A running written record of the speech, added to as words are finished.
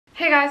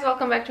Hey guys,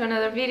 welcome back to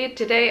another video.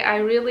 Today I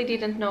really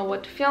didn't know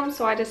what to film,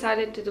 so I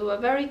decided to do a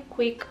very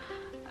quick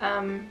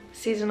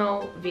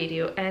seasonal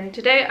video. And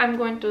today I'm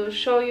going to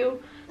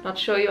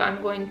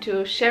I'm going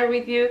to share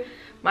with you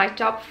my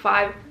top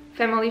 5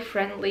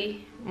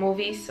 family-friendly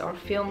movies or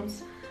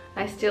films.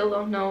 I still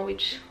don't know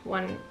which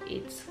one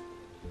it's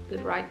the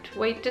right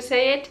way to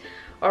say it,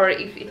 or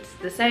if it's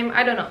the same,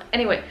 I don't know.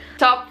 Anyway,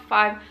 top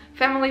 5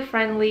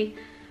 family-friendly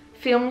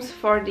films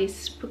for this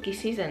spooky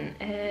season.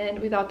 And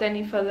without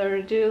any further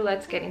ado,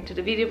 let's get into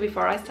the video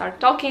before I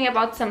start talking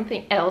about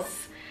something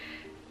else.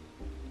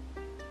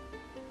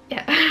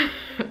 Yeah.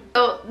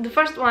 So the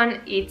first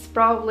one, it's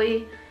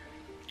probably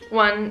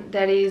one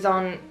that is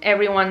on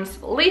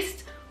everyone's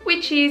list,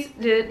 which is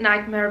The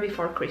Nightmare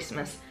Before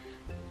Christmas.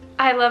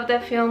 I love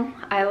that film.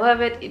 I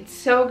love it. It's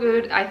so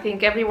good. I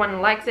think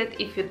everyone likes it.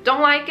 If you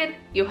don't like it,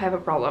 you have a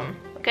problem,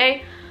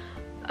 okay?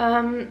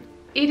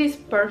 It is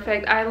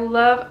perfect. I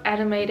love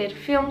animated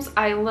films.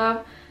 I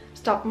love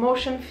stop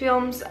motion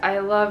films. I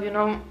love,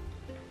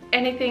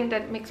 anything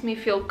that makes me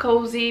feel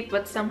cozy,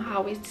 but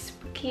somehow it's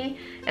spooky.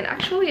 And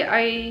actually,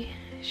 I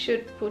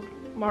should put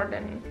more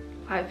than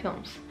 5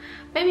 films.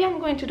 Maybe I'm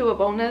going to do a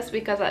bonus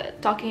because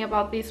talking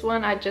about this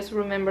one, I just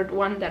remembered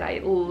one that I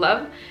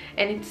love,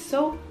 and it's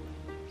so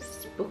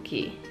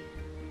spooky,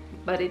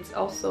 but it's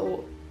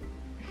also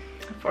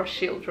for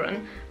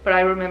children. But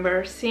I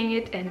remember seeing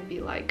it and be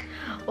like,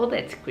 oh,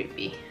 that's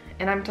creepy.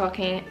 And I'm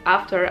talking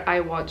after I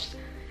watched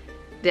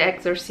The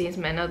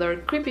Exorcism and other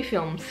creepy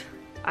films.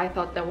 I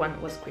thought that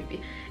one was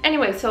creepy.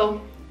 Anyway,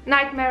 so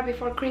Nightmare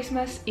Before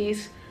Christmas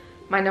is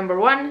my number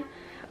 1.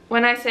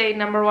 When I say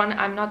number 1,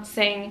 I'm not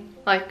saying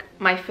like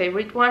my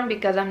favorite one,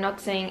 because I'm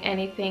not saying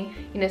anything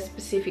in a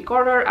specific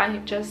order. I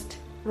just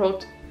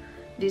wrote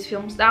these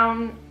films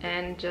down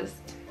and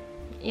just,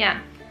 yeah,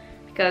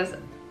 because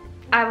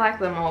I like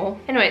them all.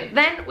 Anyway,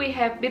 then we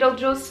have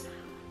Beetlejuice.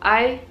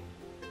 I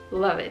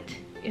love it,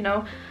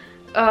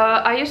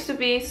 I used to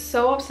be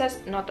so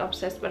obsessed, not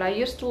obsessed, but I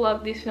used to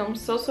love this film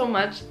so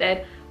much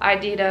that I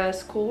did a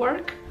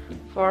schoolwork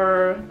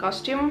for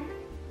costume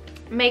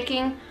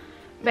making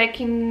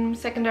back in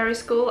secondary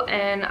school,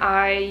 and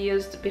I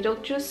used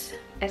Beetlejuice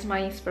as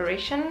my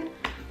inspiration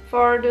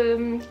for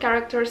the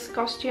characters'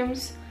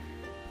 costumes.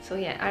 So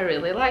yeah, I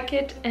really like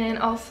it, and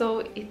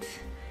also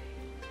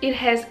it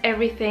has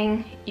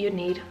everything you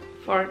need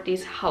for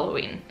this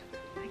Halloween.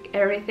 Like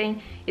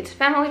everything. It's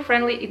family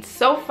friendly, it's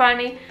so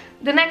funny.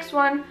 The next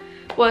one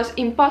was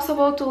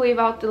impossible to leave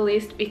out the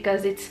list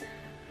because it's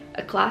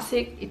a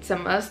classic, it's a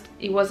must.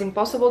 It was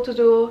impossible to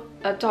do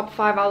a top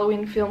 5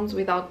 Halloween films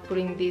without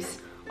putting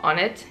this on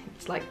it.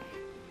 It's like,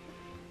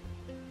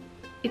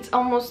 it's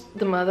almost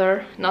the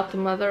mother, not the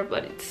mother,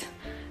 but it's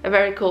a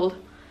very cool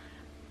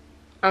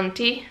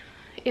auntie,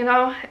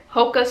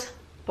 Hocus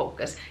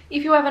Pocus.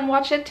 If you haven't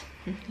watched it,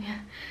 yeah,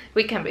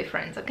 we can be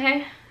friends,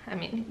 okay? I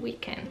mean, we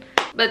can.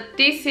 But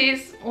this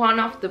is one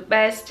of the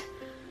best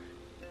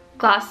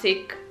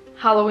classic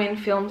Halloween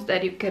films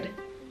that you could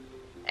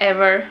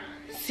ever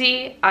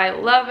see. I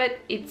love it.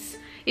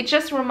 It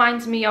just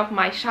reminds me of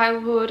my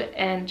childhood,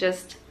 and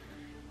just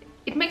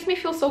it makes me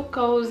feel so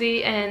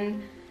cozy,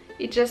 and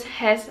it just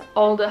has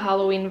all the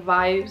Halloween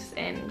vibes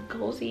and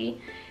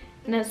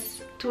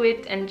coziness to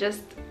it, and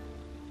just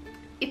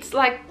it's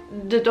like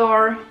the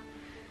door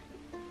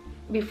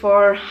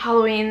before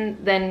Halloween,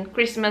 then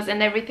Christmas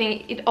and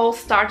everything. It all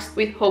starts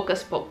with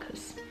Hocus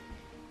Pocus.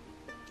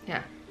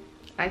 Yeah,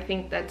 I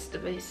think that's the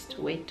best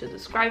way to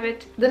describe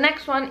it. The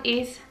next one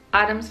is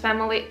Addams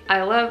Family.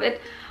 I love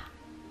it.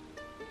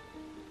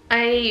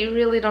 I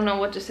really don't know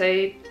what to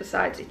say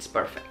besides it's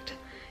perfect.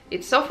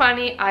 It's so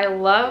funny. I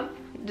love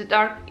the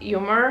dark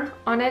humor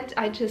on it.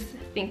 I just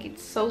think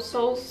it's so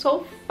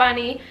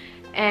funny,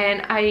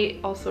 and I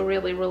also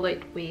really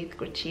relate with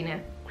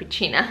Christina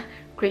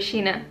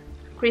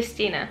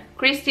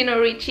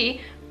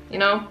Ricci,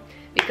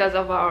 because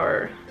of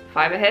our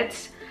 5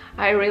 heads.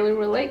 I really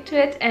relate to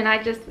it, and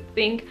I just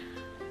think,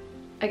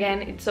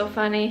 again, it's so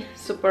funny,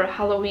 super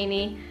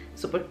Halloweeny,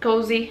 super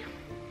cozy.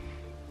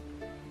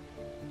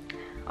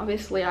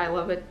 Obviously I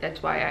love it,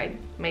 that's why I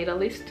made a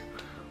list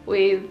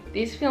with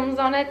these films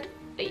on it.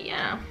 But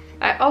yeah,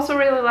 I also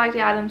really like The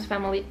Addams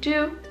Family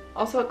too,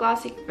 also a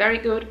classic, very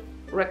good,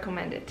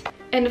 recommend it.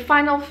 And the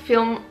final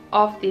film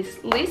of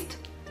this list,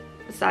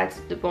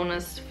 besides the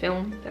bonus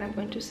film that I'm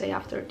going to say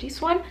after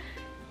this one,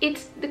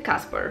 it's The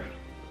Casper.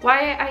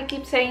 Why I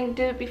keep saying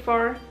the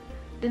before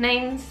the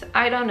names,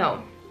 I don't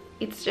know.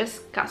 It's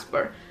just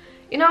Casper.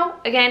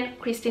 Again,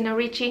 Christina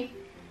Ricci.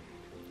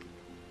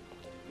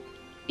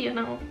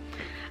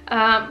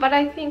 But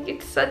I think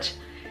it's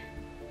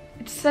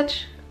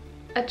such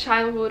a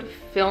childhood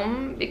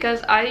film,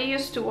 because I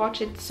used to watch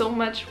it so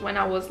much when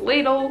I was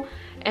little,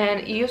 and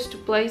it used to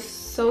play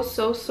so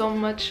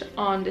much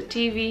on the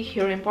TV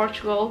here in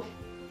Portugal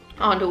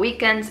on the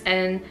weekends.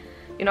 And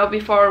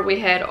before we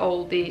had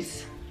all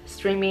these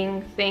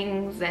streaming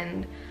things,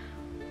 and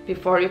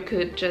before you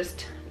could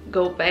just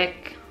go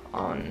back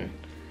on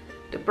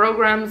the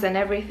programs and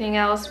everything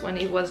else, when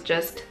it was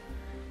just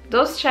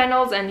those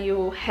channels and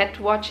you had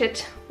to watch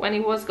it when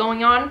it was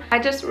going on. I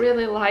just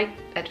really like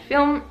that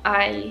film.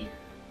 I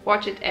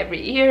watch it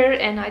every year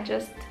and I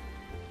just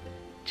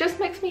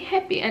makes me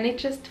happy, and it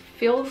just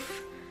feels,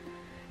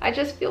 I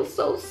just feel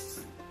so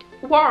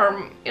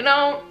warm, you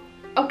know?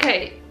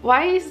 Okay,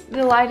 why is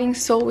the lighting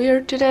so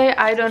weird today?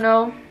 I don't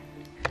know.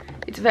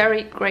 It's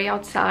very gray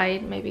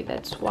outside, maybe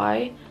that's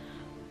why.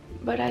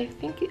 But I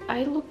think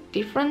I look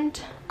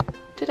different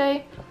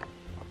today.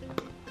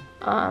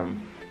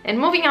 And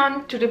moving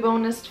on to the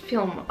bonus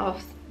film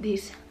of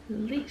this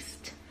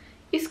list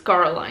is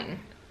Coraline.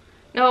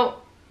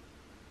 Now,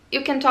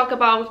 you can talk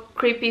about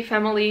creepy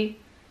family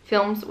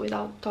films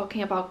without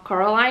talking about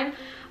Coraline.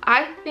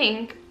 I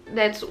think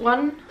that's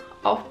one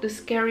of the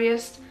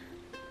scariest,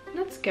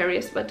 not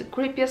scariest, but the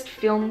creepiest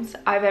films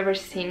I've ever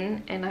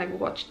seen, and I've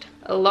watched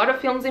a lot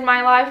of films in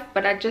my life,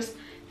 but I just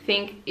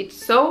think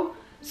it's so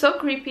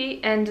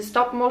creepy, and the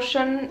stop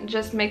motion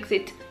just makes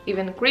it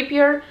even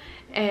creepier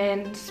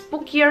and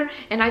spookier,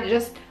 and I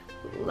just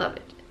love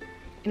it.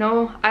 You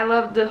know, I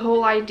love the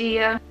whole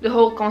idea, the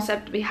whole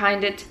concept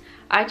behind it.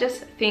 I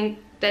just think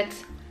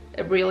that's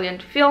a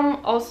brilliant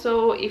film.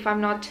 Also, if I'm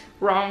not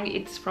wrong,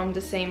 it's from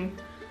the same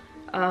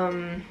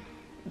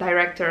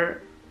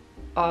director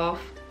of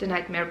The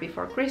Nightmare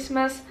Before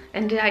Christmas,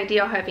 and the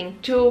idea of having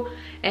two,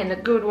 and a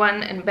good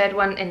one and bad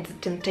one, and the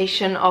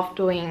temptation of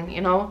doing,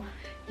 you know,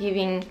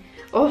 giving,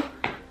 oh,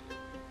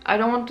 I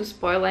don't want to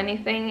spoil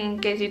anything in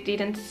case you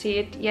didn't see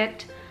it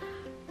yet,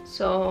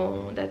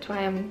 so that's why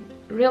I'm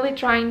really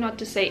trying not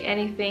to say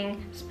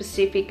anything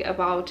specific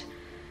about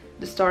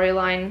the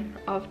storyline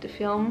of the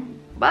film,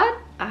 but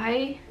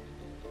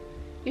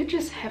you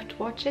just have to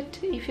watch it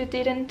if you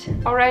didn't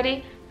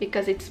already,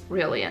 because it's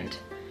brilliant.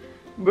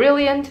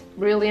 Brilliant,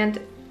 brilliant,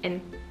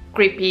 and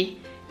creepy.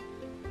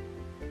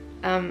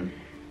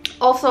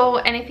 Also,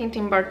 anything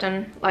Tim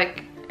Burton,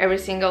 like every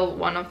single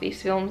one of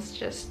these films,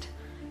 just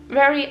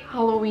very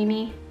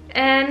Halloweeny.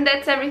 And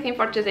that's everything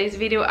for today's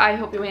video. I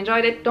hope you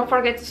enjoyed it. Don't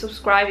forget to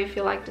subscribe if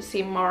you like to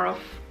see more of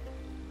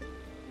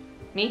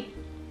me.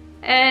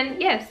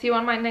 And yeah, see you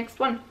on my next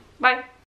one. Bye!